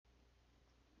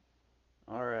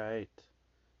right.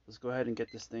 Let's go ahead and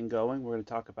get this thing going. We're going to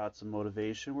talk about some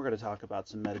motivation. We're going to talk about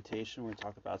some meditation. We're going to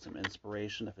talk about some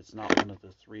inspiration. If it's not one of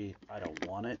the three, I don't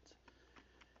want it.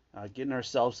 Getting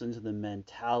ourselves into the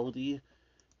mentality.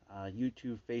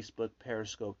 YouTube, Facebook,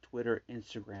 Periscope, Twitter,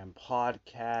 Instagram,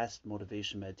 podcast,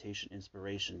 motivation, meditation,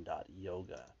 inspiration.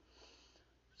 Yoga.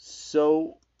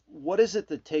 So, what is it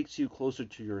that takes you closer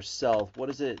to yourself? What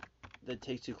is it that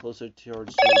takes you closer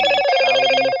towards your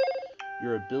mentality,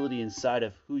 your ability inside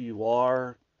of who you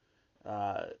are?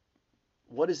 Uh,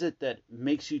 what is it that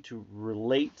makes you to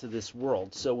relate to this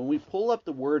world? So when we pull up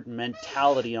the word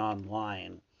mentality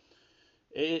online,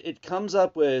 it comes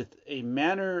up with a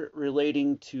manner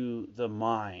relating to the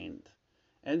mind.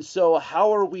 And so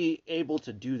how are we able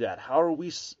to do that? How are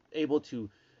we able to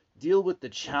deal with the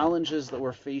challenges that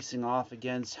we're facing off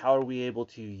against? How are we able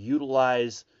to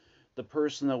utilize the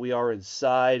person that we are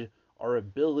inside, our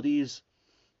abilities,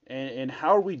 and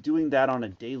how are we doing that on a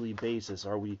daily basis?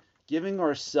 Are we giving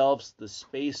ourselves the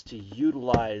space to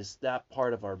utilize that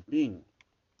part of our being?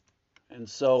 And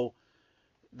so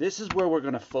this is where we're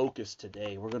going to focus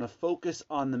today. We're going to focus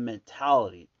on the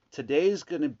mentality. Today is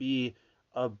going to be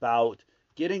about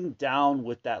getting down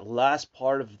with that last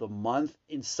part of the month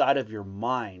inside of your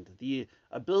mind. The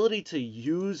ability to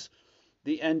use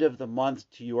the end of the month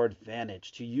to your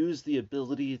advantage, to use the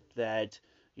ability that,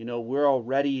 we're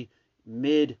already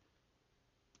mid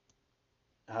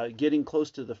getting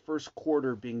close to the first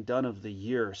quarter being done of the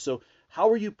year. So how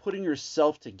are you putting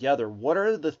yourself together? What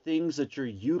are the things that you're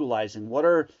utilizing? What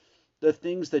are the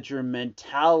things that your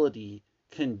mentality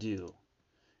can do?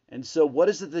 And so what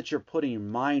is it that you're putting your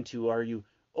mind to? Are you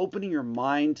opening your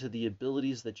mind to the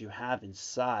abilities that you have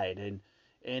inside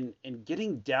and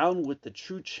getting down with the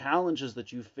true challenges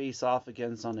that you face off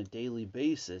against on a daily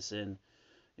basis? And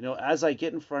as I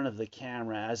get in front of the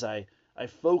camera, as I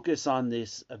focus on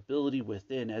this ability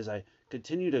within, as I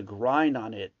continue to grind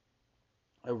on it,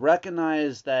 I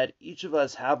recognize that each of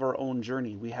us have our own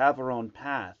journey. We have our own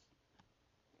path.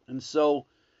 And so,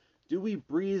 do we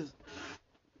breathe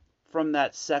from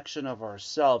that section of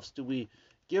ourselves? Do we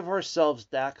give ourselves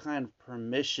that kind of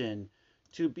permission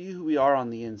to be who we are on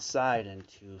the inside and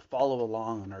to follow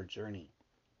along on our journey?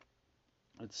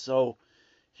 And so,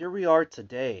 here we are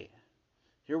today.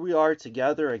 Here we are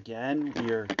together again.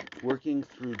 We're working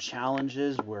through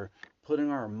challenges. We're putting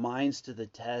our minds to the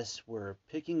test. We're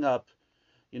picking up,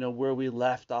 where we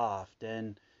left off.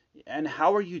 And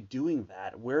how are you doing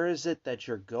that? Where is it that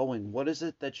you're going? What is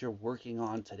it that you're working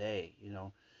on today?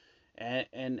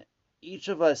 And each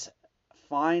of us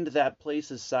find that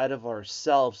place inside of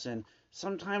ourselves. And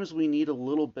sometimes we need a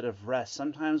little bit of rest.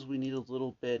 Sometimes we need a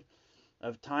little bit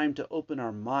of time to open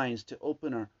our minds, to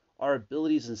open our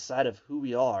abilities inside of who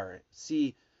we are.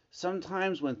 See,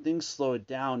 sometimes when things slow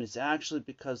down, it's actually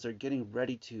because they're getting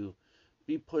ready to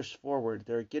be pushed forward.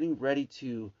 They're getting ready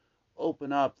to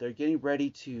open up. They're getting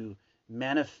ready to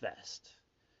manifest.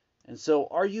 And so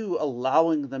are you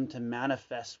allowing them to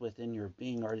manifest within your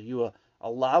being? Are you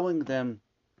allowing them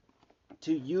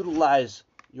to utilize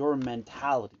your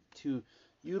mentality, to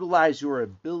utilize your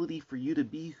ability for you to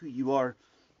be who you are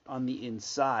on the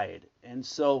inside? And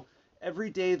so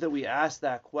every day that we ask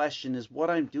that question, is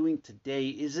what I'm doing today,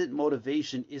 is it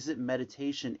motivation? Is it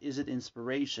meditation? Is it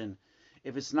inspiration?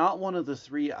 If it's not one of the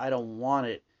three, I don't want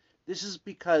it. This is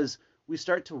because we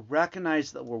start to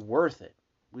recognize that we're worth it.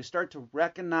 We start to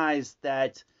recognize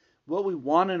that what we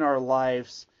want in our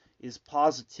lives is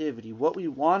positivity. What we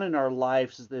want in our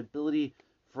lives is the ability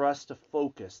for us to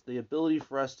focus, the ability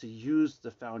for us to use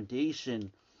the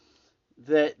foundation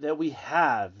that we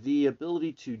have, the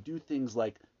ability to do things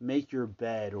like make your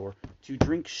bed, or to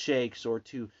drink shakes, or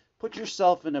to put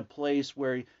yourself in a place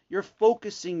where you're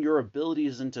focusing your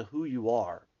abilities into who you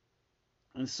are.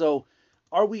 And so,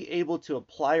 are we able to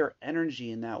apply our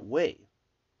energy in that way?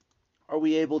 Are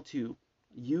we able to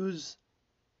use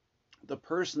the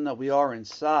person that we are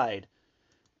inside?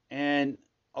 And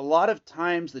a lot of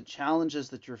times the challenges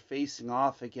that you're facing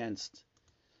off against,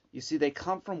 you see, they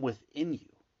come from within you.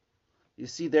 You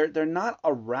see, they're not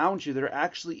around you. They're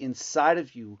actually inside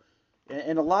of you.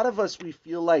 And a lot of us, we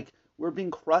feel like we're being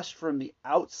crushed from the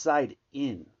outside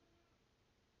in.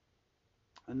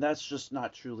 And that's just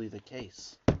not truly the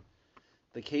case.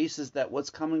 The case is that what's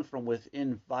coming from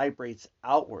within vibrates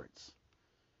outwards.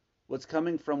 What's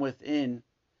coming from within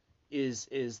is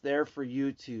there for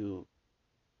you to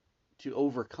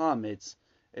overcome. It's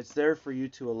there for you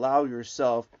to allow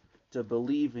yourself to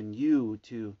believe in you,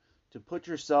 to put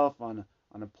yourself on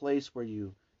a place where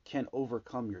you can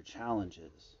overcome your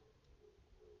challenges.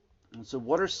 And so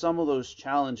what are some of those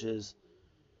challenges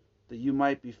that you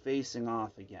might be facing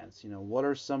off against? What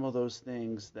are some of those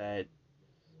things that,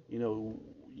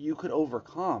 you could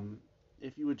overcome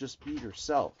if you would just be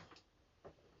yourself?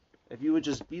 If you would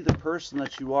just be the person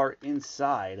that you are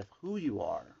inside of who you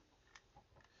are.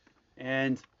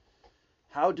 And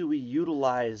how do we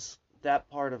utilize that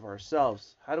part of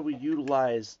ourselves? How do we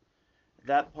utilize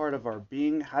that part of our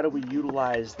being? How do we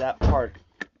utilize that part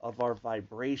of our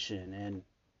vibration? And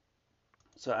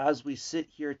so as we sit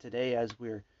here today, as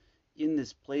we're in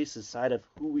this place inside of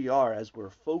who we are, as we're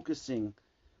focusing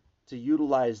to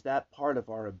utilize that part of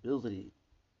our ability,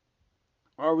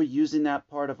 are we using that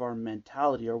part of our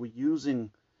mentality? Are we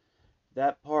using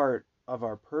that part of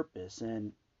our purpose?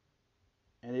 And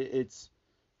it's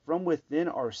from within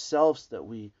ourselves that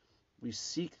we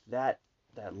seek that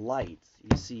light.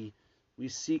 You see, we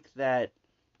seek that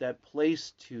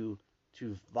place to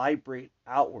vibrate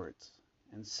outwards.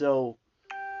 And so,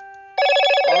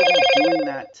 are we doing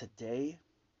that today?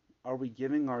 Are we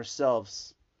giving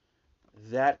ourselves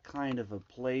that kind of a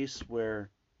place where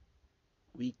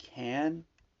we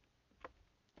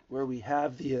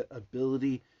have the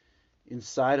ability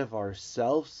inside of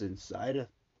ourselves, inside of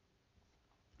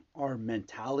our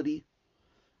mentality?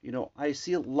 I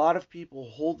see a lot of people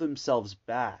hold themselves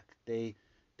back. They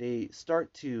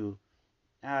start to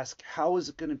ask, how is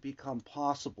it going to become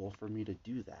possible for me to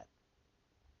do that?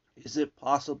 Is it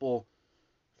possible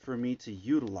for me to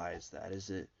utilize that? Is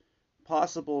it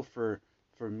possible for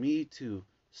me to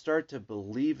start to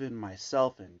believe in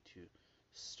myself and to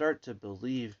start to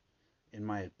believe in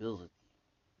my ability?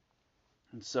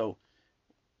 And so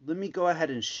let me go ahead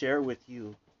and share with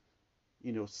you,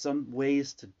 some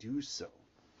ways to do so.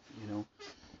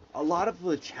 A lot of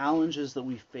the challenges that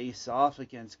we face off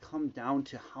against come down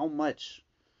to how much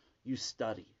you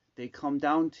study. They come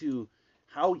down to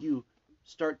how you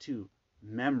start to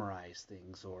memorize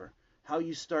things, or how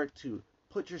you start to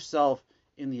put yourself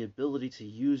in the ability to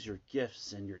use your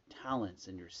gifts and your talents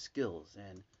and your skills.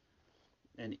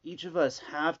 And each of us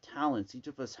have talents, each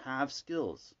of us have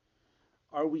skills.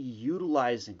 Are we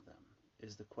utilizing them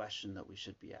is the question that we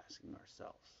should be asking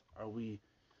ourselves. Are we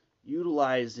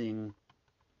utilizing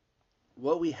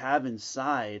what we have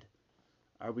inside?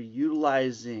 Are we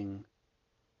utilizing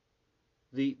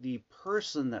the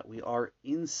person that we are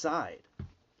inside?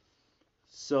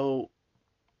 So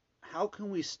how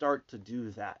can we start to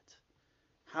do that?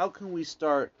 How can we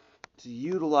start to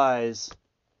utilize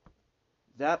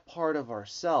that part of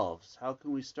ourselves? How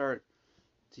can we start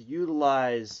to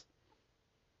utilize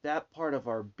that part of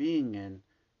our being,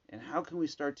 and how can we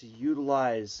start to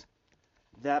utilize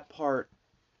that part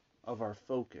of our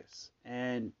focus?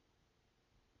 And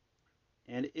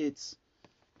it's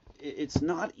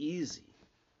not easy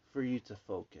for you to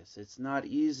focus. It's not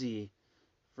easy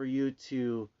for you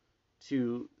to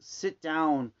sit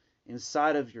down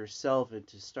inside of yourself and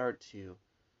to start to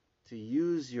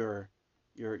use your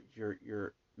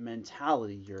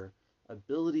mentality, your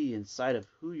ability inside of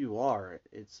who you are.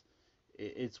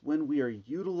 It's when we are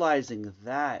utilizing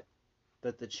that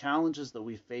the challenges that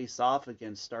we face off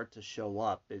against start to show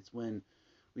up. It's when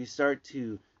we start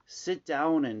to sit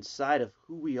down inside of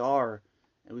who we are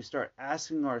and we start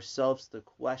asking ourselves the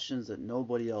questions that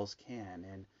nobody else can.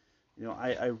 And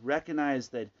I recognize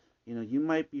that you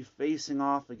might be facing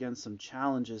off against some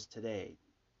challenges today.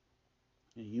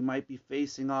 You might be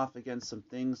facing off against some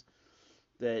things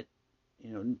that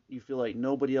you feel like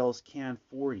nobody else can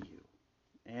for you.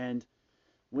 And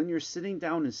when you're sitting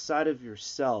down inside of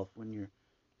yourself, when you're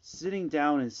sitting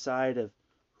down inside of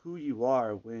who you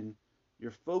are, when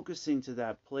you're focusing to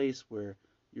that place where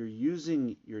you're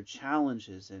using your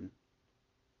challenges, and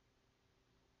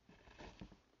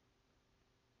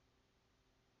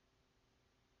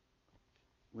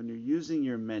when you're using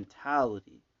your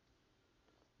mentality,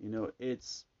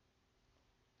 it's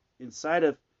inside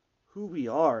of who we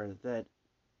are that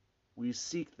we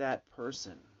seek that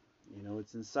person.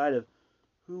 It's inside of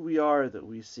who we are that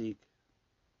we seek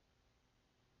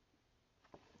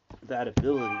that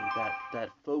ability, that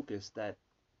focus, that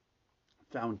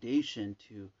foundation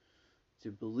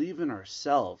to believe in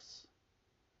ourselves.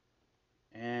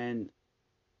 And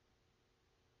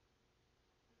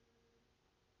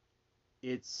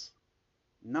it's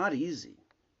not easy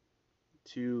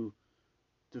to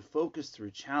focus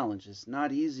through challenge. It's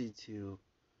not easy to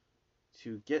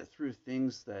get through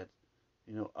things that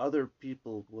other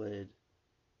people would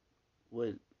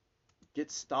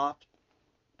get stopped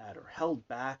at or held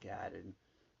back at.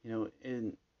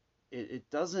 And it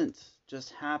doesn't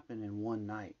just happen in one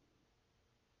night.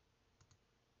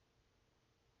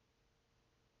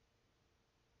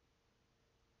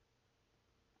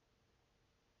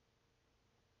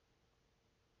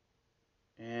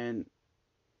 And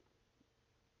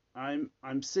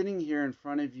I'm sitting here in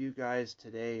front of you guys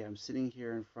today. I'm sitting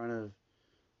here in front of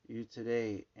you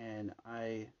today, and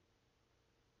I'm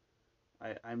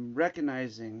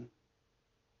recognizing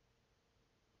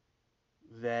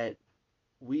that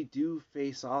we do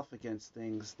face off against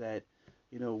things that,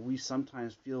 we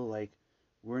sometimes feel like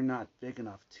we're not big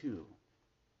enough to.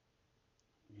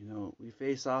 We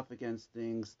face off against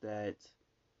things that,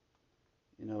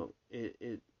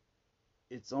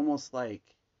 it's almost like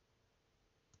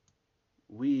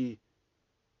we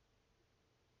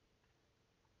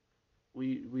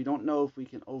we don't know if we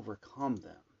can overcome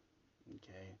them.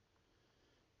 Okay?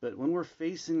 But when we're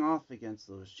facing off against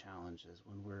those challenges,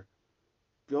 when we're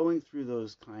going through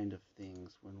those kind of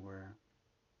things, when we're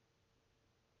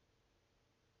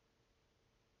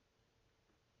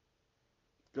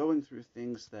going through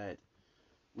things that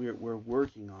we're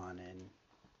working on and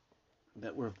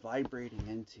that we're vibrating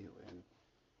into, and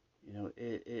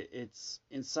it's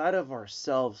inside of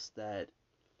ourselves that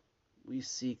we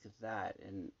seek that,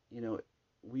 and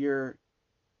we're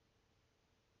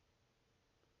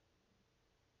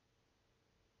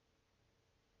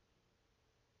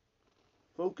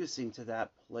focusing to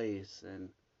that place, and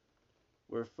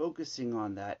we're focusing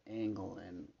on that angle,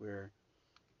 and we're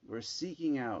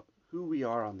seeking out who we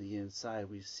are on the inside.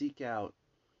 We seek out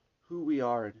who we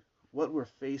are and what we're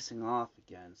facing off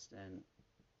against. And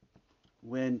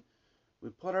when we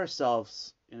put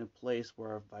ourselves in a place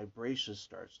where our vibration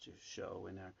starts to show,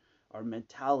 and our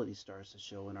mentality starts to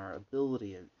show, and our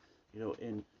ability, and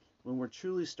and when we're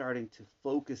truly starting to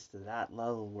focus to that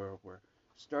level where we're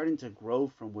starting to grow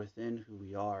from within who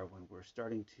we are, when we're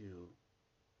starting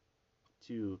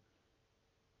to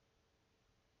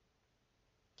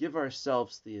give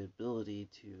ourselves the ability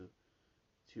to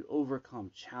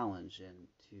overcome challenge and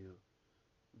to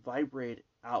vibrate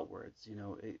outwards.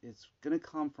 It's going to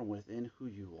come from within who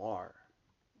you are.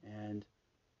 And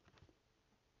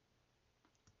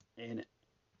and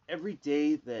every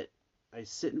day that I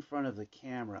sit in front of the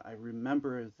camera, I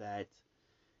remember that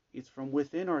it's from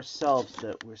within ourselves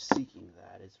that we're seeking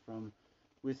that. It's from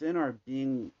within our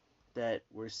being that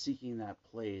we're seeking that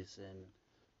place, and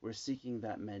we're seeking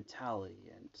that mentality.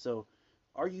 And so,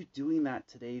 are you doing that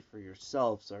today for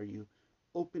yourselves? Are you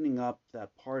opening up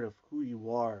that part of who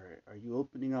you are? Are you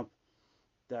opening up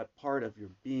that part of your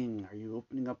being? Are you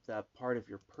opening up that part of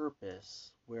your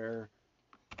purpose where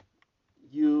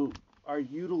you are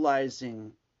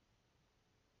utilizing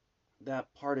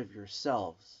that part of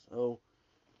yourselves? So,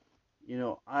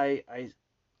 I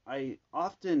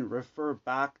often refer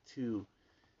back to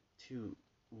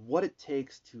what it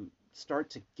takes to start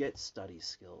to get study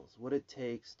skills, what it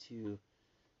takes to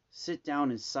sit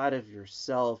down inside of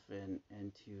yourself and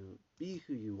to be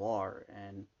who you are,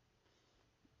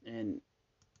 and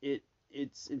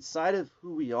it's inside of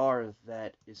who we are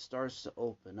that it starts to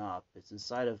open up. It's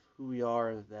inside of who we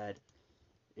are that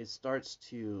it starts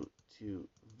to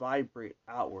vibrate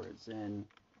outwards, and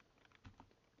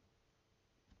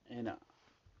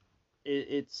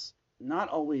it's not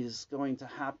always going to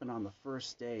happen on the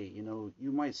first day.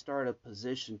 You might start a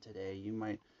position today. You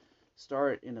might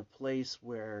start in a place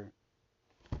where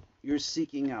you're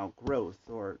seeking out growth,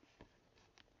 or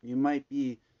you might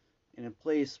be in a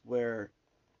place where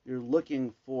you're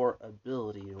looking for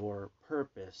ability or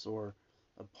purpose or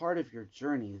a part of your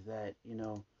journey that,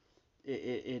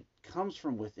 it comes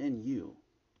from within you.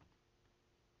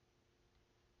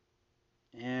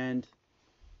 And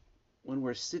when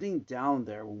we're sitting down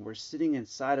there, when we're sitting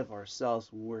inside of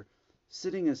ourselves, when we're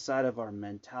sitting inside of our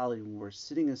mentality, when we're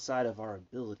sitting inside of our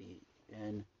ability,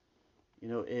 and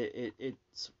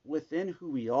it's within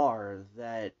who we are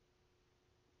that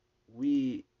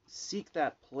we seek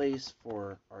that place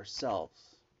for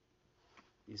ourselves.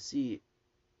 You see,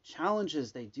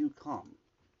 challenges, they do come.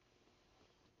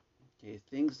 Okay,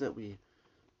 things that we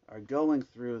are going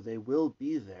through, they will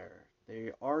be there.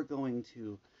 They are going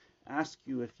to ask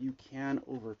you if you can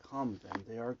overcome them.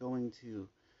 They are going to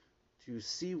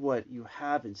see what you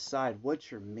have inside,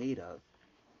 what you're made of.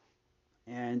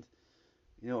 And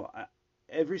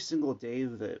every single day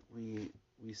that we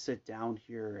sit down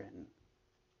here and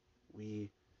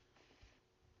we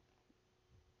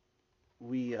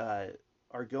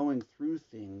are going through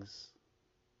things,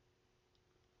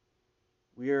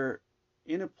 we're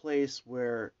in a place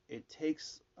where it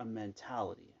takes a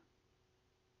mentality.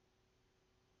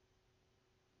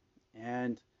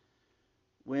 And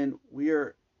when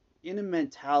we're in a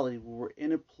mentality, where we're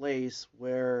in a place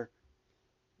where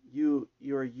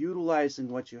you're utilizing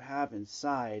what you have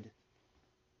inside,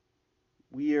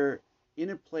 we are in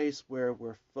a place where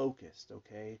we're focused,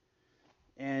 okay?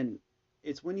 And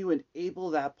it's when you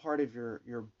enable that part of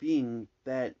your being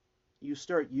that you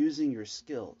start using your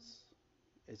skills.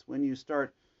 It's when you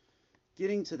start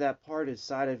getting to that part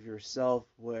inside of yourself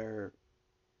where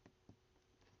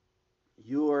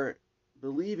you're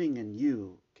believing in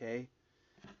you, okay?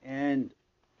 And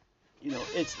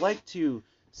it's like to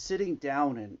sitting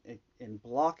down and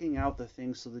blocking out the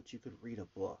things so that you could read a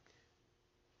book.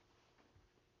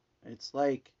 It's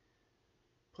like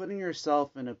putting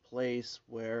yourself in a place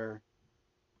where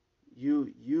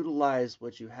you utilize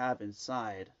what you have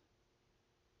inside,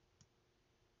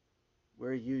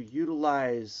 where you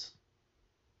utilize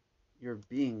your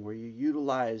being, where you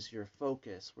utilize your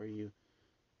focus, where you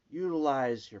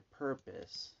utilize your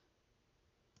purpose.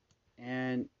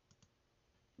 And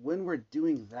when we're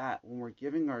doing that, when we're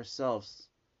giving ourselves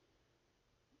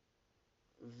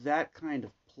that kind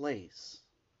of place,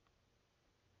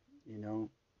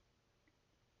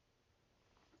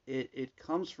 it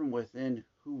comes from within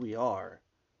who we are.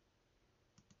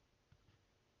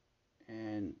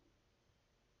 And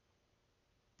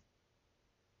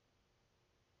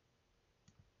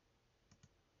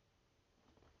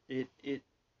it it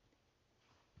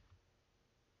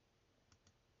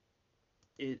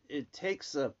it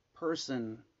takes a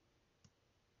person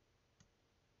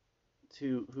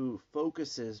who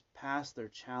focuses past their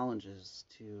challenges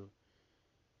to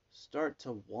start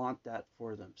to want that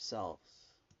for themselves.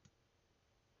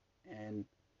 And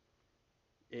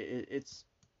it's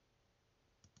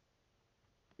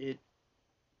it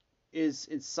is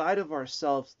inside of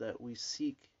ourselves that we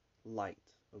seek light,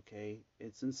 okay?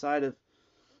 It's inside of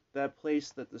that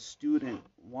place that the student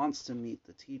wants to meet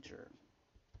the teacher.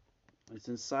 It's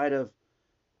inside of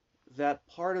that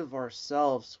part of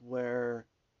ourselves where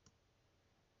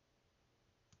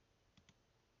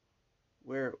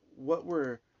what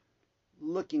we're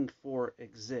looking for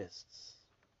exists.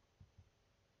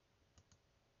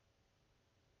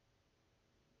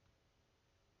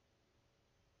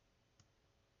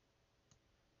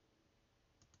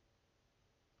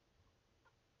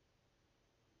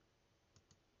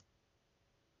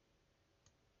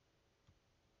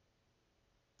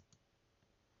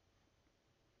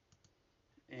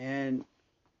 And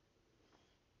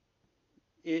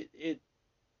it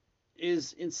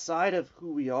is inside of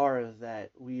who we are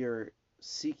that we are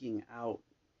seeking out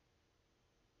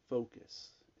focus.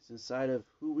 It's inside of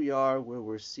who we are where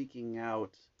we're seeking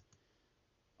out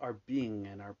our being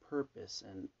and our purpose,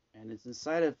 and it's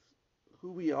inside of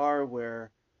who we are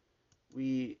where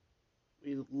we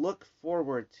we look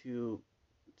forward to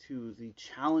the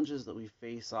challenges that we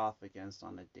face off against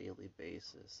on a daily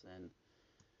basis. And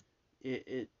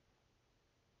it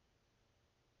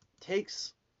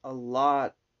takes a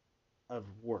lot of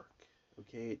work.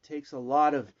 Okay, it takes a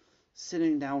lot of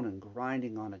sitting down and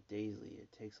grinding on a daily.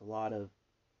 It takes a lot of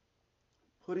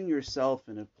putting yourself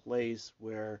in a place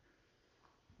where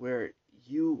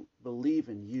you believe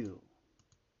in you,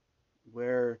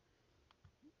 where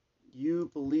you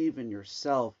believe in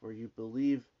yourself, where you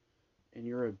believe in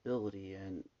your ability,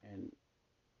 and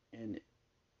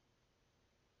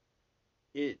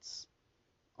it's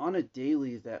on a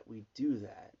daily that we do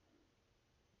that.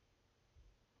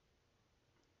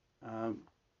 Um,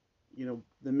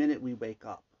 the minute we wake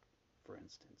up, for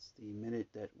instance, the minute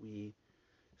that we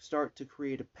start to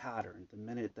create a pattern, the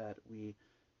minute that we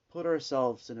put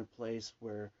ourselves in a place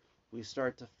where we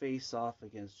start to face off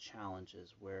against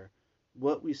challenges, where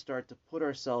what we start to put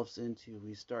ourselves into,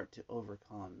 we start to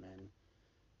overcome.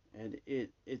 And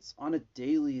it's on a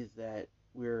daily that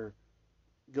we're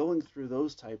going through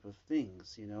those type of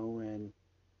things, and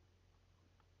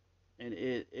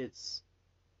it's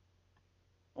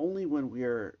only when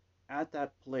we're at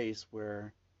that place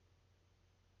where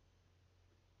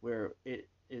it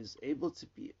is able to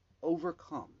be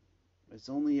overcome. It's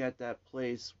only at that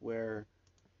place where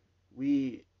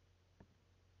we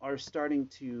are starting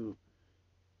to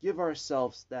give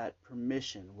ourselves that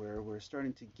permission, where we're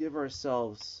starting to give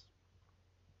ourselves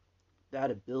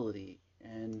that ability.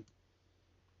 And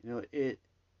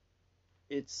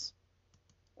it's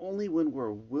only when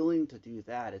we're willing to do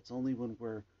that, it's only when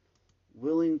we're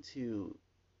willing to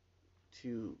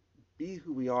be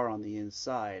who we are on the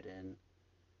inside,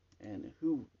 and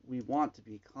who we want to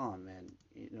become. And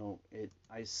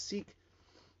I seek,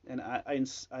 and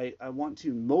I want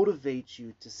to motivate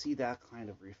you to see that kind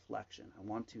of reflection. I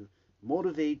want to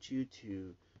motivate you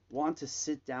to want to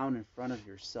sit down in front of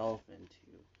yourself and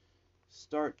to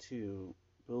start to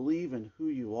believe in who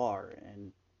you are.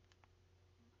 And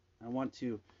I want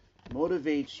to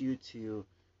motivate you to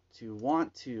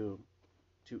want to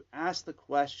ask the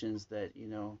questions that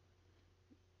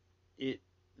it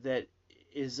that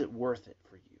is it worth it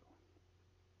for you?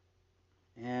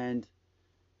 And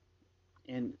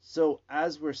so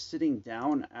as we're sitting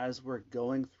down, as we're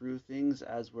going through things,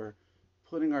 as we're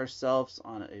putting ourselves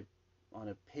on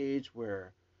a page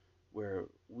where we're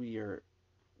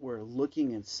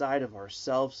looking inside of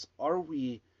ourselves, are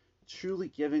we truly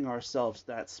giving ourselves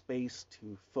that space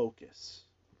to focus?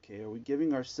 Okay, are we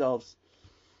giving ourselves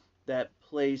that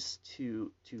place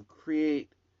to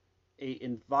create a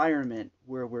environment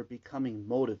where we're becoming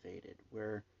motivated,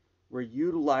 where we're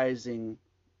utilizing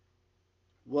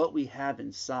what we have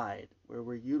inside, where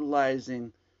we're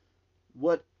utilizing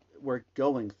what we're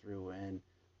going through and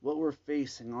what we're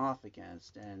facing off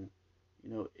against. And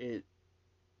it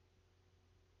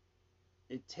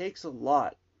takes a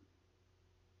lot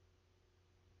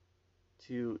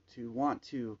to want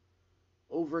to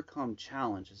overcome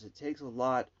challenges. It takes a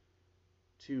lot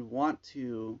to want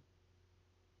to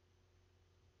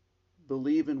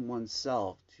believe in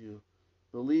oneself, to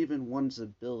believe in one's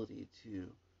ability,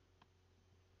 to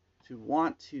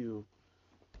want to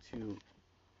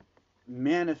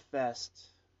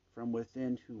manifest from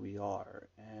within who we are.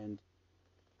 And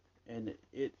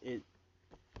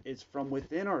it's from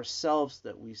within ourselves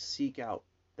that we seek out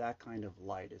that kind of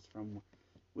light. It's from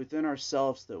within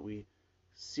ourselves that we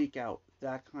seek out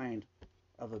that kind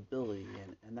of ability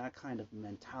and that kind of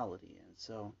mentality. And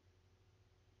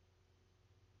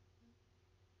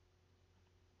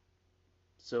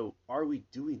so are we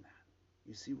doing that?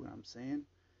 You see what I'm saying?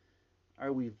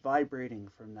 Are we vibrating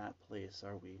from that place?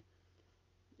 Are we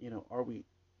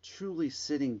truly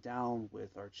sitting down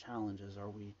with our challenges? Are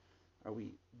we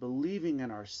believing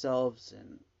in ourselves,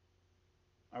 and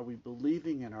are we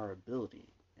believing in our ability?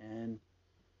 And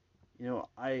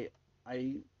I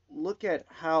look at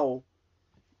how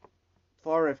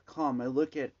far I've come. I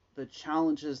look at the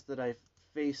challenges that I've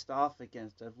faced off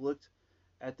against. I've looked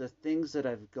at the things that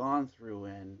I've gone through,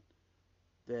 and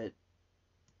that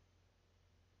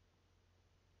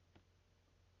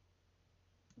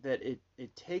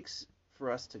it takes for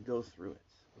us to go through it.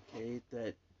 Okay,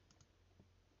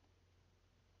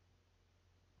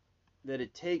 that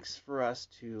it takes for us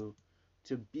to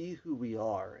be who we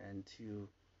are, and to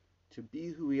be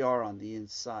who we are on the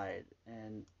inside.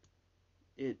 And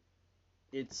it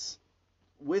it's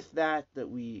with that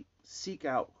we seek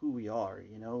out who we are.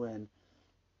 And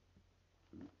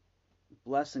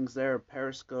blessings there.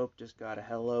 Periscope just got a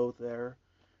hello there.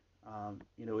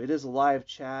 It is a live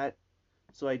chat,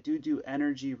 so I do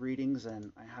energy readings,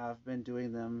 and I have been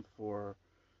doing them for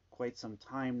quite some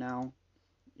time now.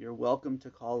 You're welcome to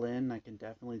call in. I can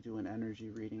definitely do an energy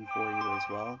reading for you as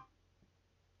well.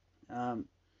 Um,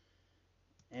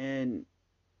 and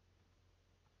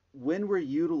when we're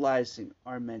utilizing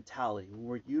our mentality, when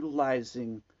we're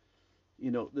utilizing,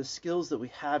 the skills that we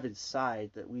have inside,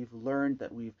 that we've learned,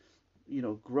 that we've,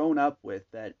 grown up with,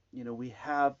 that, we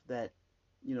have, that,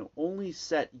 only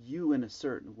set you in a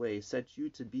certain way, set you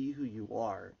to be who you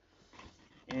are.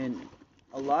 And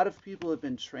a lot of people have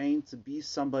been trained to be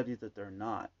somebody that they're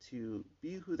not, to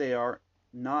be who they are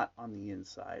not on the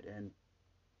inside.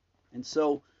 And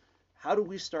so how do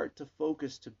we start to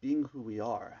focus to being who we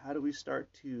are? How do we start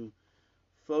to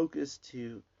focus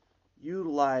to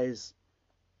utilize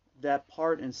that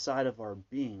part inside of our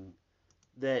being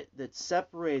that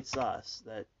separates us,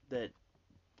 that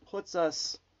puts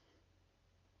us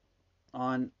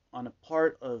on a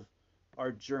part of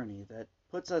our journey, that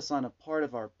puts us on a part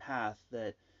of our path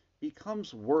that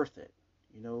becomes worth it,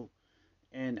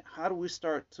 and how do we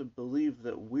start to believe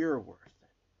that we're worth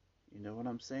it? You know what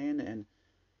I'm saying?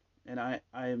 And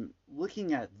I'm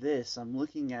looking at this, I'm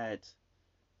looking at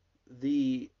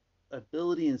the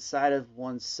ability inside of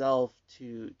oneself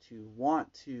to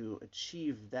want to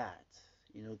achieve that,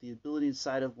 the ability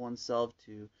inside of oneself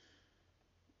to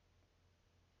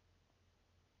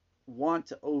want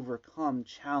to overcome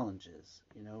challenges,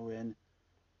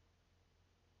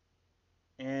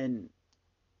 and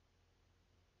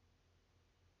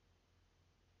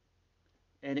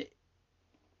and it,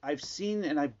 I've seen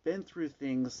and I've been through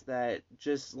things that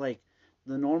just like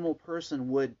the normal person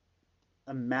would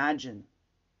imagine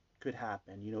could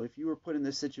happen. If you were put in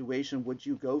this situation, would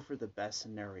you go for the best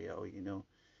scenario?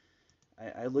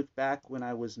 I look back when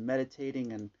I was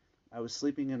meditating, and I was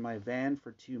sleeping in my van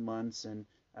for 2 months, and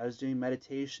I was doing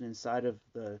meditation inside of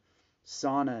the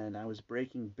sauna, and I was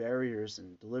breaking barriers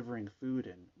and delivering food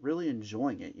and really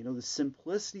enjoying it. The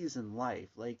simplicities in life.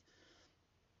 Like,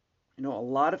 a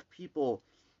lot of people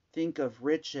think of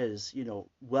rich as,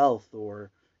 wealth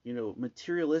or,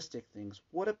 materialistic things.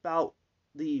 What about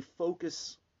the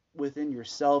focus within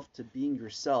yourself to being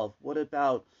yourself? What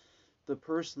about the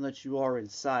person that you are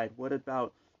inside? What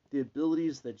about the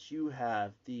abilities that you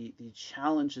have, the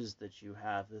challenges that you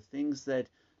have, the things that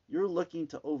you're looking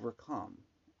to overcome.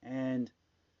 And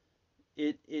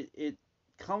it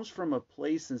comes from a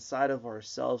place inside of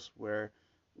ourselves where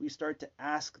we start to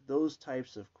ask those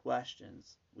types of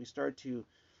questions. We start to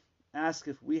ask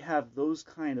if we have those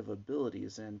kind of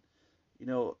abilities. And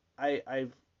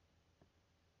I've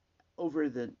over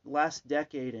the last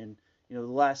decade and the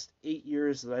last 8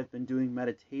 years that I've been doing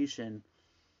meditation,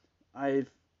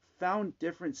 I've found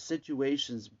different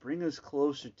situations bring us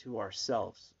closer to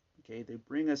ourselves. Okay, they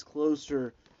bring us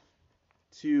closer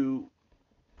to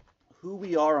who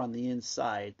we are on the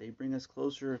inside. They bring us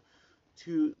closer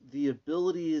to the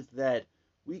ability that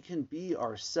we can be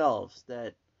ourselves,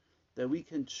 that we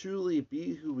can truly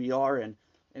be who we are, and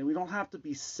we don't have to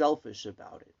be selfish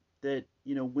about it. That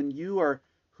when you are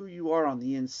who you are on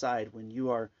the inside, when you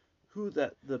are who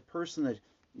the person that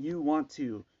you want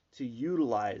to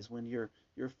utilize, when you're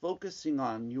focusing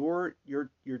on your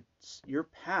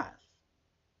path,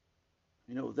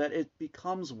 that it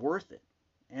becomes worth it.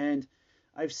 And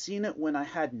I've seen it when I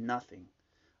had nothing.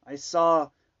 I saw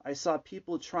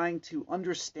people trying to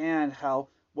understand how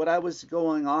what I was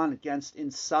going on against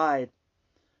inside,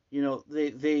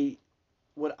 they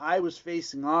what I was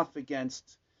facing off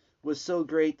against was so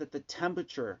great that the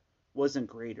temperature wasn't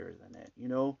greater than it.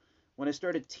 When I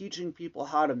started teaching people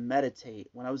how to meditate,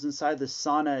 when I was inside the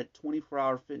sauna at 24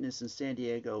 Hour Fitness in San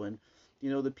Diego, and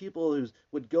the people who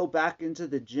would go back into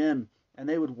the gym and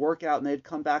they would work out and they'd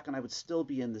come back and I would still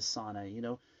be in the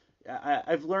sauna.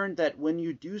 I've learned that when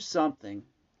you do something,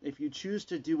 if you choose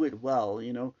to do it well,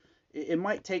 it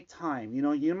might take time.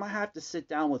 You might have to sit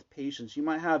down with patience. You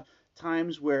might have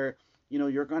times where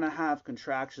you're going to have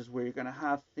contractions, where you're going to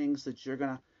have things that you're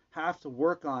going to have to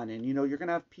work on, and you're going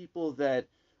to have people that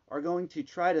are going to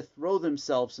try to throw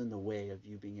themselves in the way of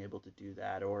you being able to do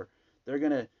that, or they're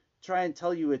going to try and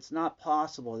tell you it's not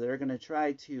possible. They're going to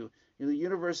try to, the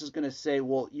universe is going to say,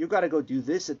 well, you got to go do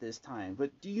this at this time,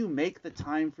 but do you make the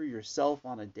time for yourself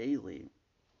on a daily?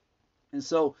 And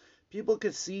so people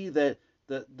could see that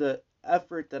the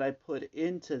effort that I put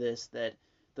into this, that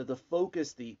the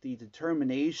focus, the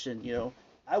determination.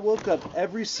 I woke up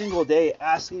every single day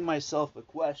asking myself a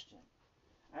question.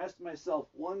 I asked myself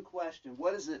one question: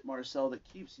 what is it, Marcel, that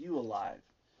keeps you alive?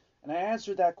 And I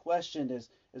answered that question is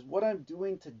what I'm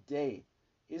doing today.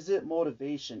 Is it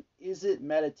motivation? Is it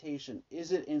meditation?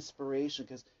 Is it inspiration?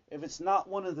 Because if it's not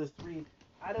one of the three,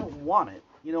 I don't want it.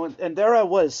 And there I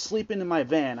was sleeping in my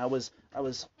van. I was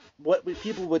what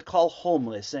people would call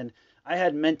homeless, and I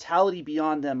had mentality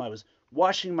beyond them. I was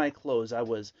washing my clothes. I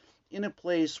was in a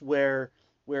place where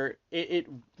it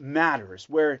matters,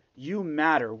 where you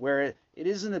matter, where it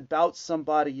isn't about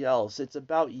somebody else. It's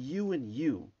about you and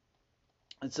you.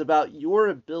 It's about your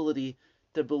ability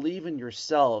to believe in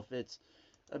yourself. It's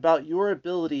about your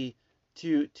ability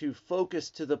to focus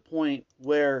to the point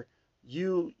where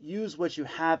you use what you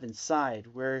have inside,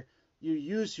 where you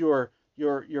use your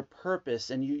purpose,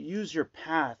 and you use your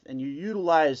path, and you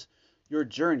utilize your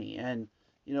journey. And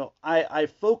I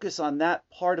focus on that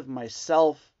part of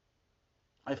myself.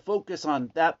 I focus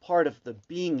on that part of the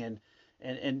being,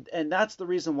 and that's the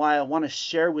reason why I want to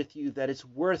share with you that it's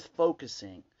worth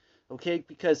focusing. Okay?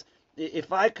 Because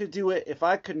if I could do it, if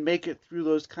I could make it through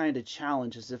those kind of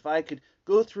challenges, if I could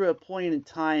go through a point in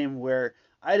time where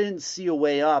I didn't see a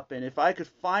way up, and if I could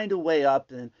find a way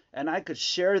up, and I could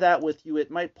share that with you,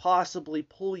 it might possibly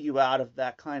pull you out of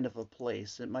that kind of a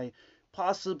place. It might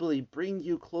possibly bring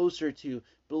you closer to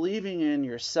believing in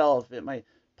yourself. It might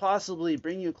possibly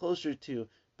bring you closer to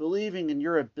believing in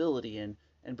your ability, and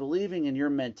believing in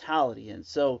your mentality. And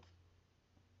so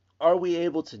are we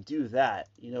able to do that?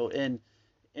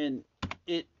 And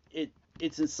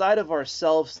it's inside of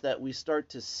ourselves that we start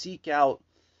to seek out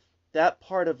that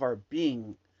part of our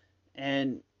being,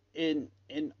 and in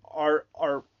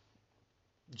our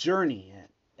journey.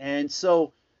 And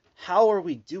so how are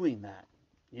we doing that?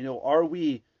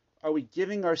 Are we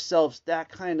giving ourselves that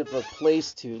kind of a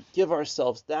place to give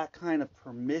ourselves that kind of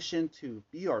permission to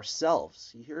be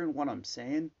ourselves? You hearing what I'm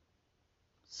saying?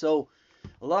 So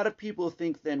a lot of people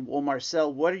think then, well,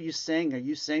 Marcel, what are you saying? Are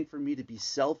you saying for me to be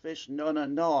selfish?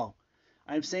 No.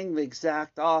 I'm saying the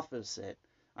exact opposite.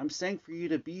 I'm saying for you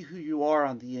to be who you are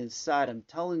on the inside. I'm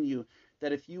telling you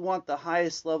that if you want the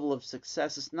highest level of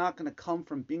success, it's not going to come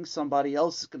from being somebody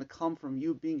else. It's going to come from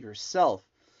you being yourself.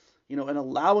 And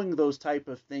allowing those type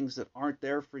of things that aren't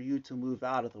there for you to move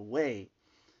out of the way.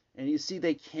 And you see,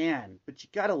 they can, but you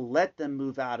got to let them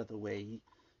move out of the way. You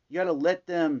got to let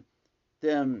them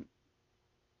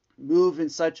move in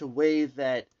such a way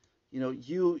that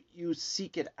you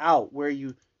seek it out, where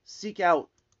you seek out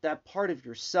that part of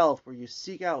yourself, where you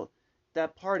seek out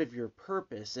that part of your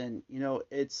purpose. And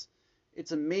it's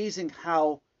amazing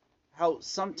how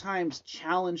sometimes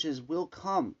challenges will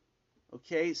come.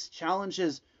 Okay,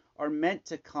 challenges are meant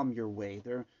to come your way.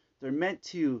 They're meant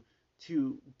to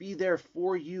be there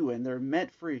for you, and they're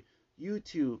meant for you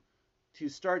to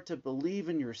start to believe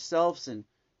in yourselves and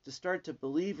to start to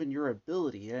believe in your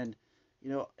ability. And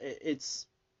it's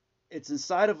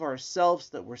inside of ourselves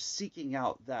that we're seeking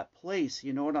out that place.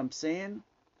 You know what I'm saying?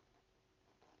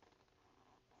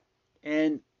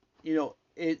 And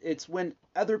it's when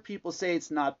other people say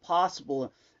it's not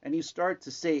possible and you start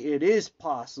to say it is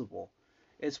possible.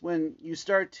 It's when you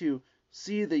start to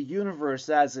see the universe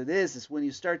as it is. It's when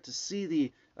you start to see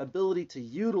the ability to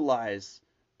utilize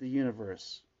the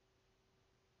universe.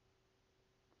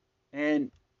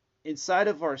 And inside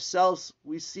of ourselves,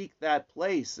 we seek that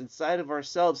place. Inside of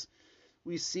ourselves,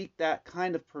 we seek that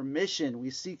kind of permission. We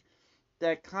seek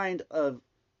that kind of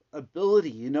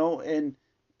ability, and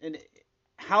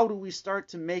how do we start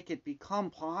to make it become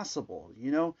possible?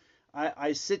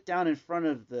 I sit down in front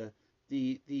of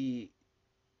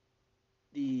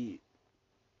the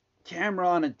camera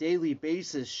on a daily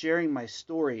basis sharing my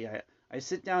story. I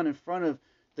sit down in front of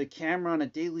the camera on a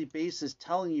daily basis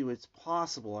telling you it's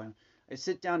possible. I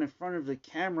sit down in front of the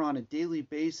camera on a daily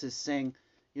basis saying,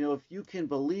 if you can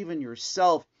believe in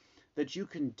yourself, that you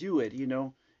can do it.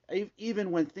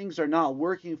 Even when things are not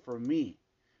working for me,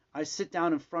 I sit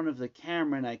down in front of the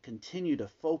camera and I continue to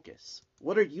focus.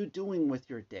 What are you doing with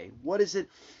your day? What is it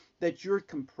that you're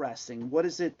compressing? What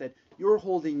is it that you're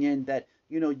holding in that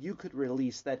you could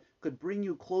release, that could bring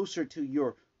you closer to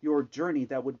your journey,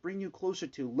 that would bring you closer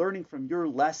to learning from your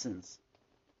lessons?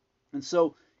 And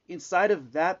so inside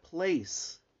of that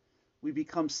place, we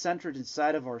become centered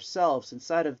inside of ourselves.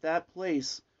 Inside of that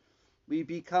place, we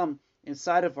become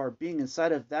inside of our being.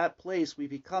 Inside of that place, we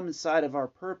become inside of our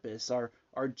purpose.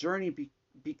 Our journey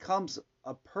becomes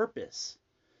a purpose.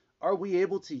 Are we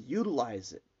able to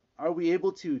utilize it? Are we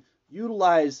able to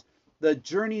utilize the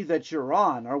journey that you're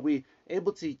on? Are we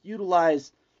able to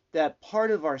utilize that part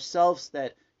of ourselves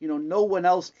that no one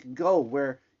else can go,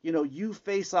 where you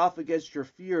face off against your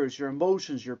fears, your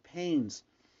emotions, your pains,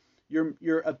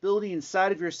 your ability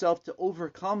inside of yourself to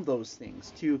overcome those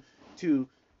things, to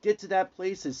get to that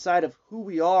place inside of who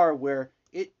we are where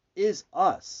it is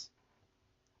us.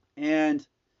 And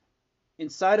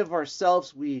inside of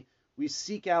ourselves, we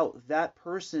seek out that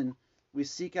person, we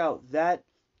seek out that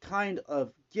kind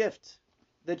of gift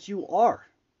that you are.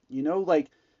 Like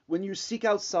when you seek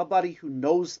out somebody who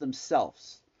knows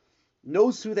themselves,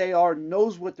 knows who they are,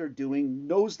 knows what they're doing,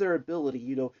 knows their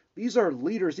ability. These are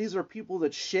leaders. These are people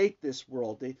that shake this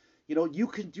world. You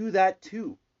can do that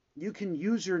too. You can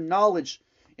use your knowledge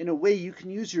in a way. You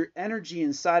can use your energy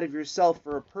inside of yourself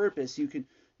for a purpose. You can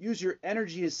use your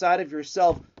energy inside of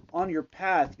yourself on your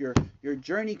path. Your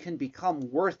journey can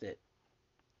become worth it.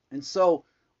 And so,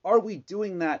 are we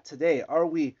doing that today? Are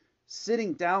we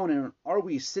sitting down and are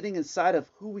we sitting inside of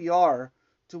who we are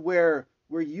to where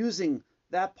we're using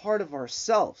that part of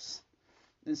ourselves?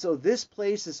 And so this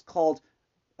place is called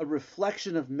a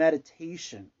reflection of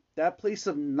meditation, that place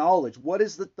of knowledge. What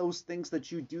is those things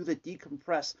that you do that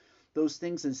decompress those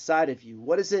things inside of you?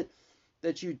 What is it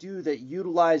that you do that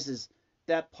utilizes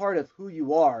that part of who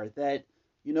you are? That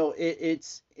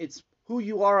it's who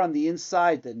you are on the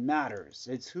inside that matters.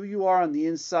 It's who you are on the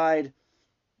inside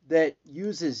that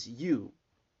uses you.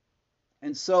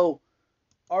 And so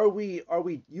are we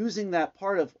using that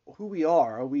part of who we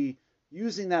are? Are we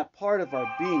using that part of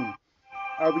our being?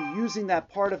 Are we using that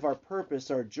part of our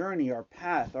purpose, our journey, our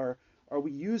path? Are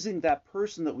we using that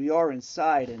person that we are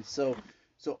inside? And so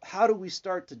how do we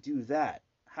start to do that?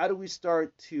 How do we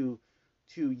start to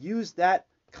use that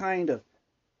kind of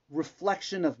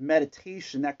reflection of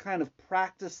meditation, that kind of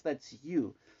practice that's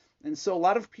you? And so a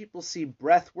lot of people see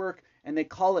breath work and they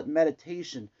call it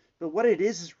meditation. But what it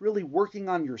is really working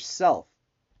on yourself.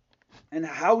 And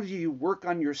how do you work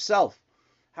on yourself?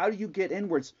 How do you get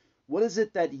inwards? What is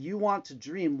it that you want to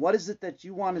dream? What is it that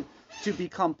you want to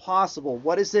become possible?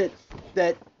 What is it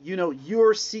that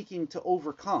you're seeking to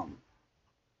overcome?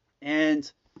 And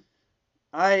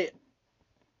I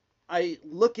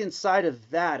look inside of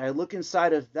that. I look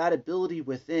inside of that ability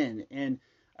within, and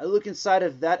I look inside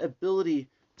of that ability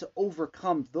to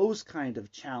overcome those kind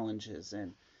of challenges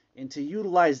and to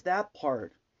utilize that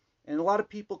part. And a lot of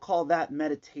people call that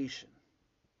meditation.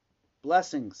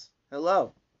 Blessings.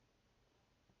 Hello.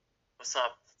 What's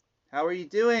up? How are you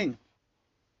doing?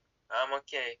 I'm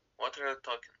okay. What are you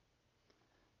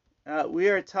talking? We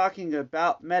are talking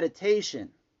about meditation.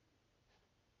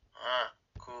 Ah,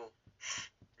 cool.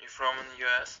 You from in the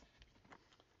US?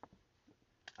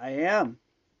 I am.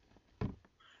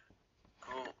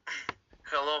 Cool.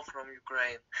 Hello from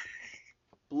Ukraine.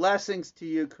 Blessings to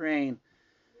Ukraine.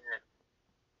 Yeah.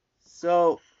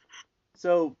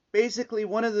 So basically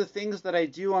one of the things that I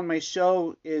do on my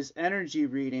show is energy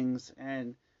readings,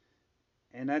 and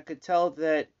I could tell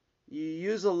that you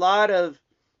use a lot of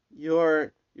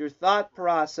your thought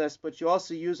process, but you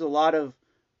also use a lot of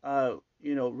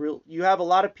you have a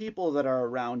lot of people that are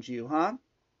around you, huh?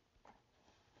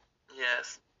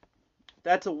 Yes.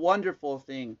 That's a wonderful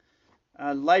thing.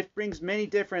 Life brings many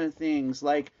different things.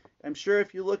 Like, I'm sure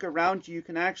if you look around you, you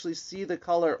can actually see the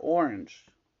color orange.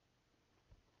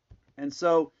 And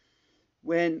so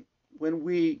when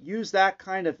we use that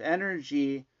kind of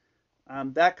energy,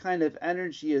 that kind of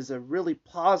energy is a really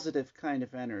positive kind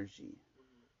of energy.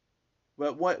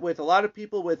 But with a lot of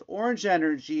people with orange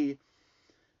energy,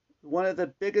 one of the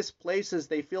biggest places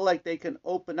they feel like they can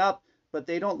open up, but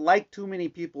they don't like too many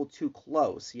people too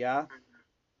close, yeah?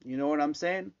 You know what I'm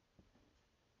saying?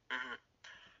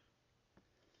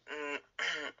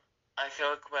 I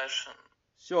have a question.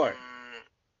 Sure.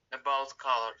 About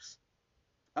colors.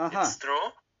 Uh-huh.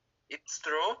 It's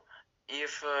true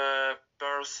if a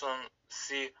person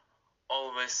see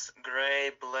always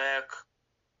gray, black,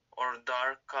 or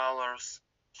dark colors,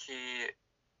 he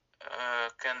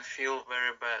can feel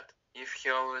very bad. If he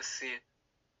always see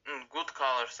good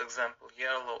colors, example,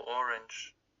 yellow,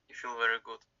 orange, he feel very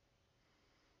good.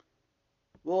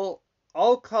 Well,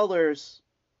 all colors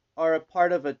are a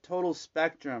part of a total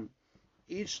spectrum.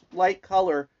 Each light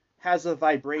color has a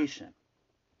vibration,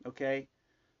 okay?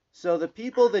 So the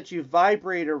people that you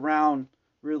vibrate around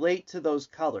relate to those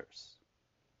colors,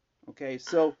 okay?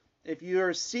 So if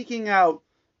you're seeking out,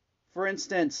 for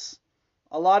instance,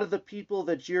 a lot of the people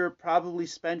that you're probably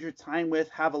spend your time with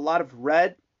have a lot of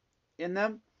red in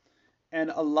them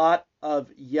and a lot of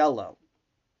yellow,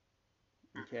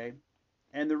 okay?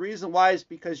 And the reason why is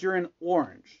because you're in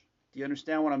orange. Do you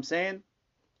understand what I'm saying?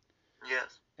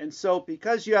 Yes. And so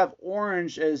because you have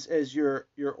orange as your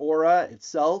aura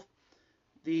itself,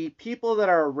 the people that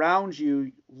are around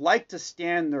you like to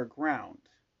stand their ground.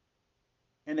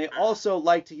 And they also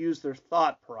like to use their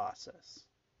thought process.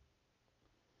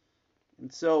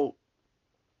 And so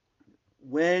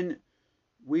when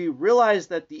we realize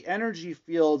that the energy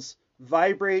fields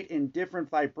vibrate in different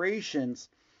vibrations,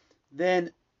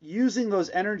 then using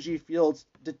those energy fields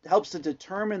helps to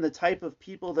determine the type of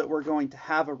people that we're going to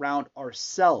have around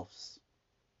ourselves.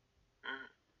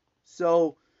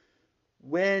 So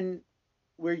when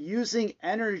we're using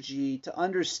energy to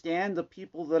understand the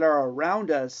people that are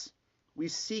around us, we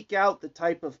seek out the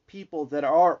type of people that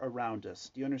are around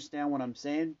us. Do you understand what I'm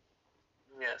saying?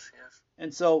 Yes, yes.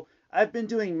 And so I've been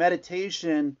doing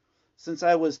meditation since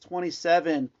I was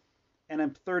 27 and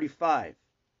I'm 35.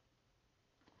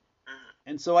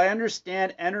 And so I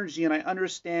understand energy and I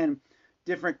understand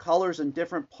different colors and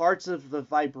different parts of the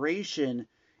vibration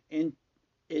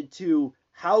into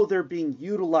how they're being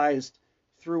utilized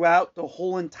throughout the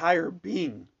whole entire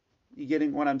being. You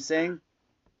getting what I'm saying?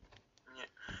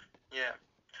 Yeah.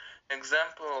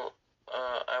 Example,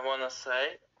 I want to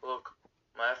say, look,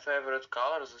 my favorite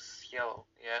color is yellow,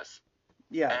 yes?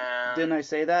 Yeah, and, didn't I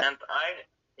say that? And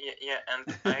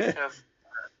I have,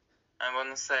 I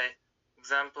want to say,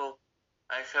 example,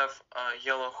 I have a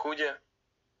yellow hoodie,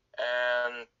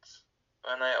 and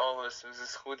when I always with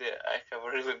this hoodie, I have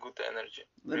really good energy.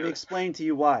 Let me explain to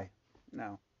you why.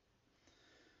 Now,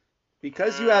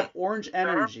 because you have orange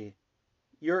energy,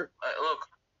 you're...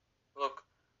 Look,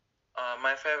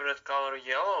 my favorite color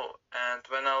yellow, and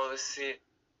when I always see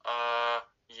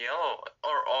yellow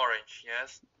or orange,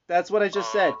 yes? That's what I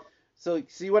just said. So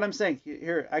see what I'm saying?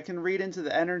 Here, I can read into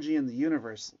the energy in the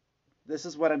universe. This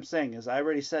is what I'm saying, is I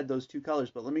already said those two colors,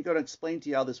 but let me go to explain to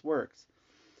you how this works.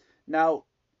 Now,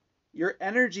 your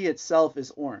energy itself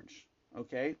is orange,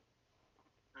 okay?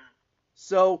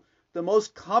 So the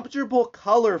most comfortable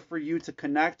color for you to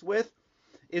connect with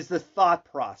is the thought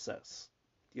process.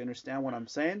 Do you understand what I'm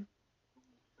saying?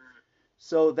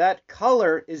 So that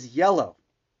color is yellow.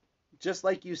 Just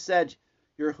like you said,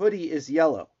 your hoodie is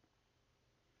yellow.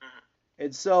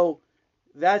 And so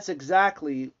that's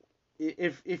exactly,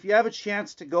 if you have a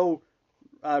chance to go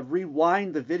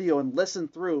rewind the video and listen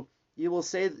through, you will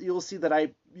see that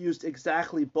I used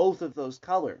exactly both of those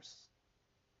colors.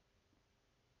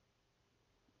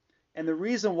 And the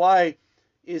reason why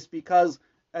is because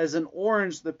as an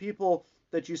orange, the people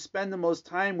that you spend the most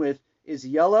time with is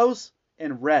yellows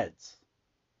and reds.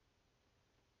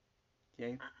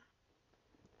 Okay?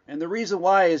 And the reason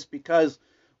why is because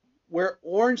where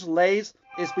orange lays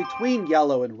is between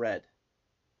yellow and red.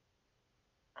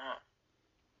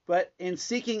 But in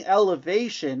seeking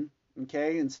elevation,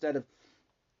 okay,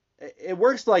 it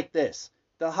works like this.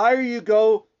 The higher you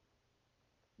go,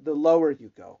 the lower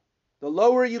you go. The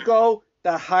lower you go,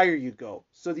 the higher you go.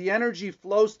 So the energy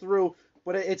flows through,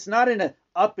 but it's not in an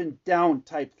up and down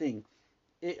type thing.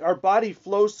 Our body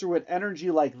flows through an energy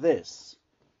like this,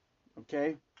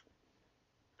 okay?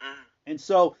 And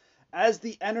so as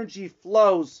the energy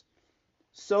flows,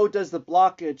 so does the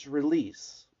blockage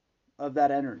release of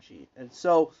that energy. And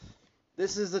so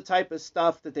this is the type of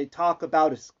stuff that they talk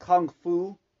about as kung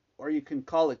fu, or you can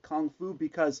call it kung fu,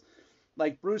 because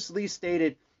like Bruce Lee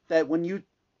stated that when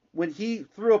he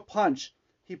threw a punch,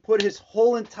 he put his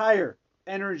whole entire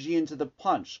energy into the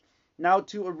punch. Now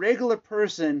to a regular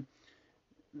person,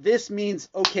 this means,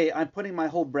 okay, I'm putting my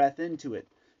whole breath into it.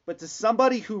 But to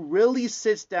somebody who really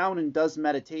sits down and does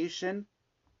meditation,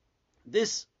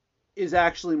 this is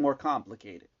actually more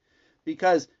complicated,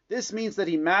 because this means that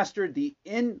he mastered the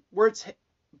inwards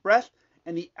breath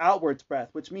and the outwards breath,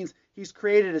 which means he's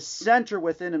created a center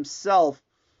within himself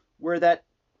where that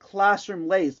classroom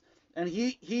lays. And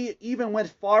he even went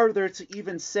farther to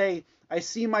even say, I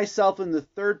see myself in the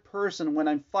third person when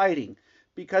I'm fighting,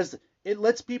 because it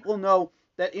lets people know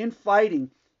that in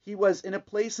fighting, he was in a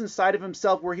place inside of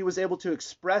himself where he was able to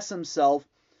express himself.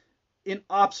 In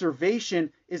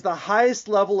observation is the highest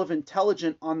level of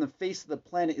intelligence on the face of the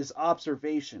planet is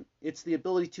observation. It's the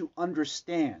ability to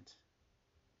understand.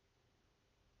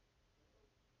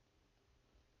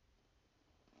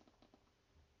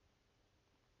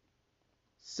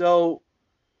 So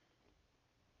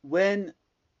when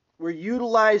we're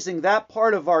utilizing that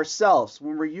part of ourselves,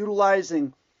 when we're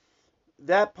utilizing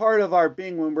that part of our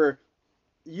being, when we're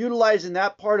utilizing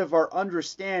that part of our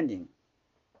understanding,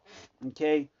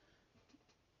 okay,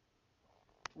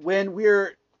 when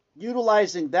we're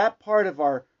utilizing that part of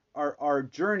our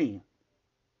journey,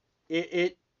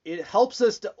 it helps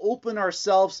us to open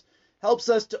ourselves, helps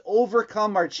us to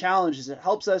overcome our challenges. It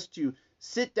helps us to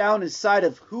sit down inside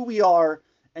of who we are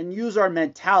and use our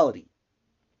mentality.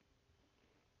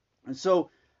 And so,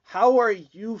 how are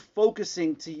you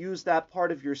focusing to use that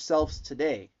part of yourselves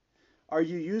today? Are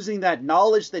you using that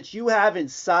knowledge that you have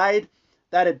inside,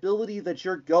 that ability that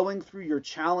you're going through your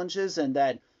challenges and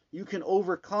that you can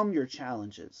overcome your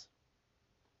challenges?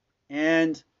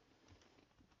 And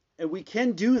we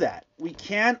can do that. We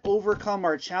can overcome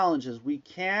our challenges. We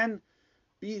can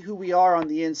be who we are on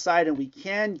the inside, and we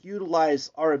can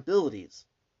utilize our abilities.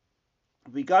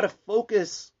 We got to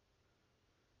focus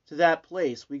to that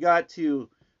place. We got to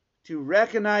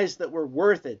recognize that we're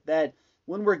worth it, that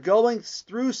when we're going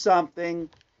through something,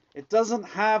 it doesn't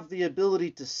have the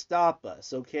ability to stop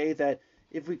us, okay? That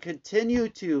if we continue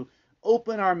to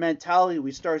open our mentality,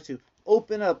 we start to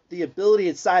open up the ability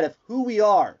inside of who we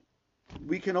are,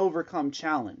 we can overcome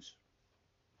challenge.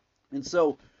 And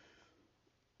so,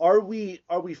 are we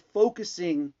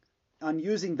focusing on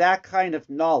using that kind of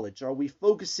knowledge? Are we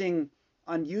focusing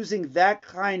on using that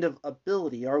kind of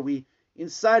ability? Are we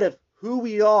inside of who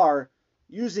we are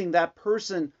using that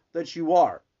person that you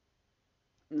are?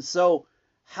 And so,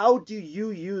 how do you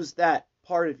use that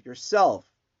part of yourself?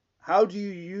 How do you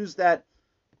use that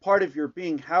part of your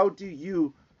being? How do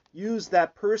you use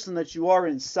that person that you are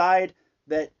inside,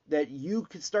 that you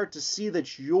can start to see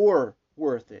that you're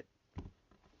worth it?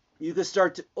 You can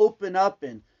start to open up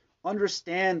and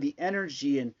understand the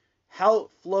energy and how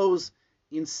it flows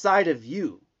inside of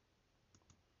you.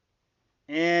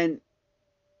 And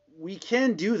we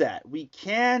can do that. We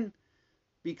can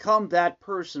become that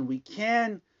person. We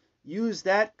can use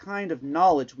that kind of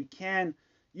knowledge. We can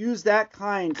use that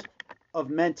kind of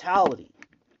mentality.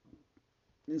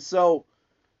 And so,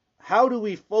 how do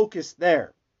we focus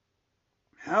there?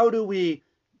 How do we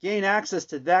gain access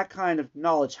to that kind of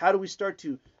knowledge? How do we start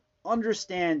to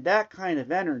understand that kind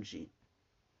of energy?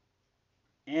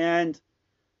 And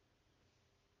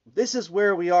this is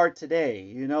where we are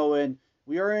today, and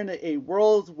we are in a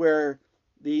world where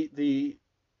the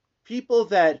people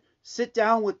that sit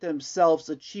down with themselves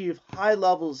achieve high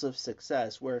levels of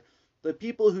success, where the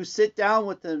people who sit down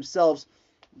with themselves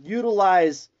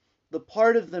utilize the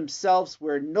part of themselves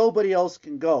where nobody else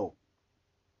can go,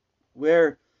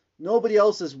 where nobody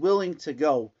else is willing to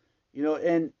go,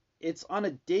 and it's on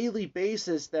a daily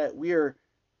basis that we're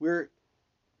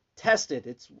tested.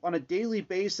 It's on a daily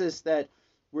basis that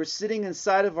we're sitting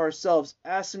inside of ourselves,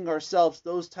 asking ourselves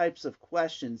those types of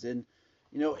questions. And,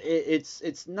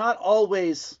 it's not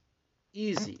always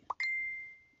easy.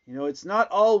 It's not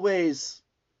always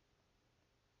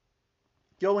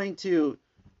going to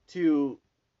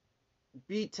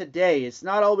be today. It's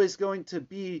not always going to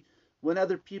be when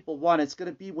other people want. It's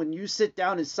going to be when you sit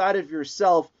down inside of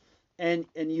yourself and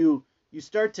you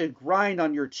start to grind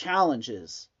on your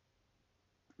challenges.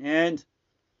 And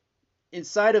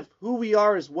inside of who we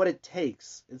are is what it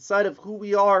takes. Inside of who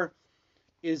we are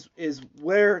is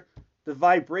where the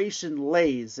vibration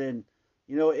lays. And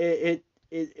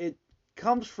it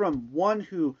comes from one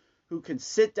who can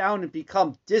sit down and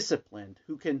become disciplined,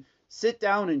 who can sit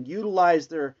down and utilize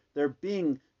their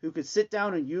being, who can sit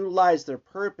down and utilize their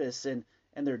purpose and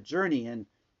their journey.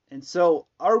 And so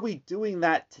are we doing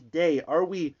that today? Are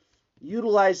we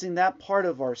utilizing that part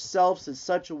of ourselves in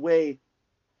such a way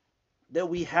that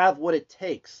we have what it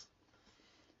takes?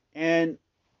 And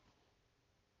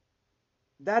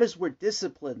that is where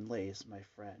discipline lays, my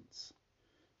friends.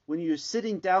 When you're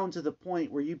sitting down to the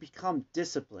point where you become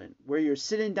disciplined, where you're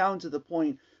sitting down to the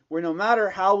point where no matter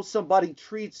how somebody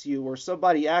treats you or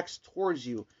somebody acts towards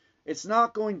you, it's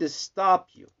not going to stop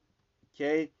you.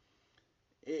 Okay?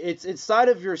 It's inside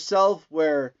of yourself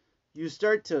where you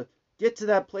start to get to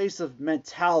that place of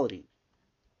mentality,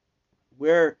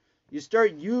 where you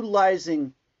start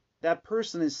utilizing that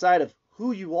person inside of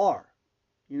who you are.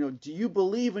 Do you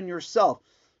believe in yourself?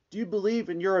 Do you believe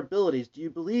in your abilities? Do you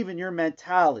believe in your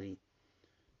mentality?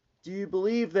 Do you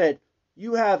believe that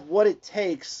you have what it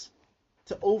takes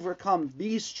to overcome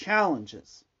these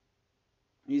challenges?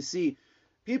 You see,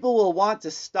 people will want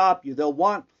to stop you. They'll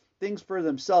want things for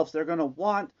themselves. They're going to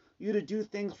want you to do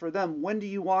things for them. When do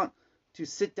you want to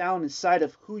sit down inside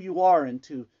of who you are and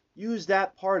to use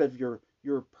that part of your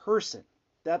person,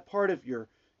 that part of your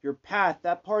path,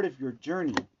 that part of your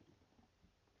journey?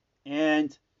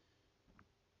 And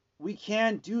we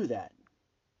can do that.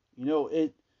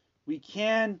 We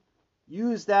can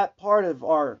use that part of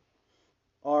our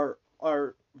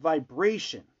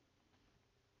vibration.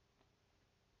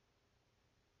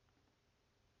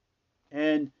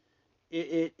 And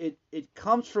it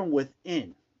comes from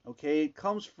within, okay? It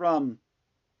comes from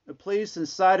a place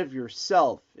inside of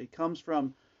yourself. It comes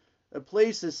from a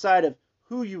place inside of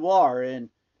who you are, and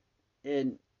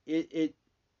it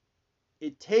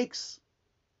takes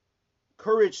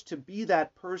courage to be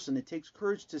that person. It takes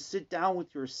courage to sit down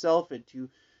with yourself and to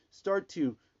start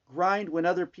to grind when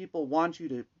other people want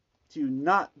you to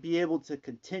not be able to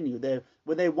continue.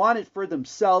 When they want it for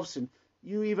themselves, and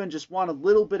you even just want a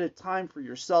little bit of time for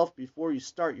yourself before you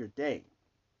start your day.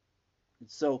 And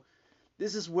so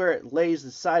this is where it lays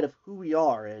inside of who we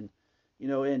are, and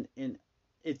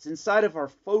it's inside of our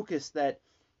focus that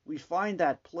we find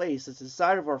that place. It's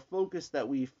inside of our focus that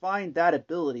we find that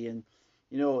ability. And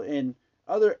and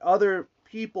other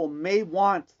people may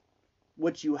want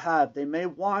what you have. They may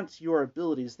want your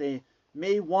abilities. They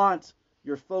may want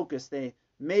your focus. They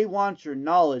may want your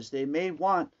knowledge. They may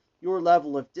want your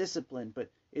level of discipline. But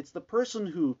it's the person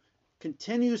who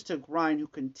continues to grind, who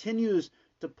continues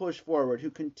to push forward, who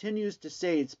continues to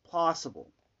say it's possible,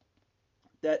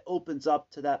 that opens up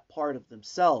to that part of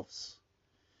themselves.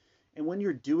 And when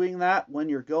you're doing that, when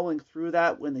you're going through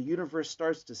that, when the universe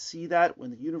starts to see that,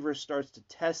 when the universe starts to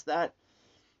test that,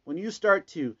 when you start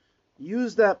to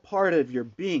use that part of your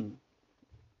being,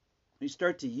 you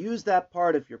start to use that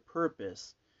part of your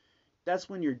purpose, that's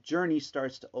when your journey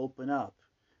starts to open up.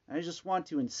 And I just want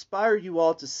to inspire you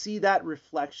all to see that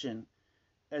reflection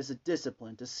as a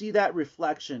discipline, to see that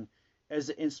reflection as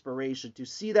an inspiration, to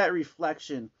see that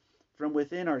reflection from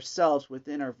within ourselves,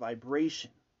 within our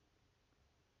vibration.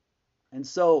 And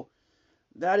so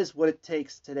that is what it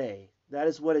takes today. That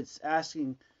is what it's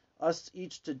asking us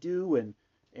each to do. And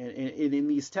in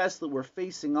these tests that we're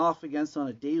facing off against on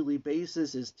a daily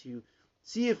basis, is to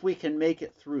see if we can make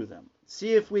it through them.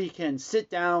 See if we can sit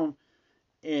down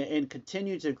and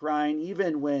continue to grind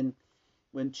even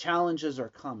when challenges are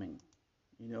coming.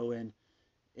 And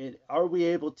are we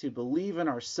able to believe in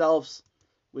ourselves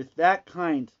with that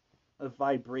kind of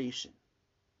vibration?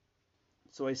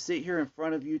 So I sit here in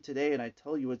front of you today and I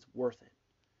tell you it's worth it.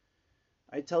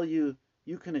 I tell you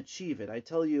you can achieve it. I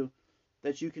tell you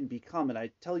that you can become it.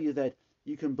 I tell you that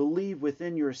you can believe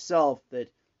within yourself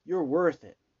that you're worth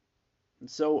it. And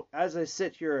so as I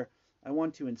sit here, I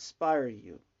want to inspire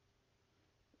you.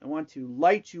 I want to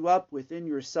light you up within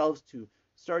yourselves to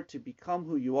start to become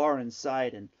who you are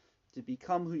inside, and to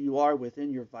become who you are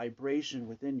within your vibration,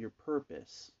 within your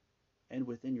purpose, and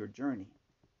within your journey.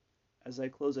 As I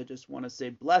close, I just want to say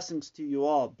blessings to you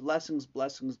all. Blessings,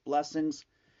 blessings, blessings,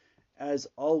 as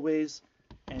always,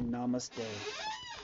 and namaste.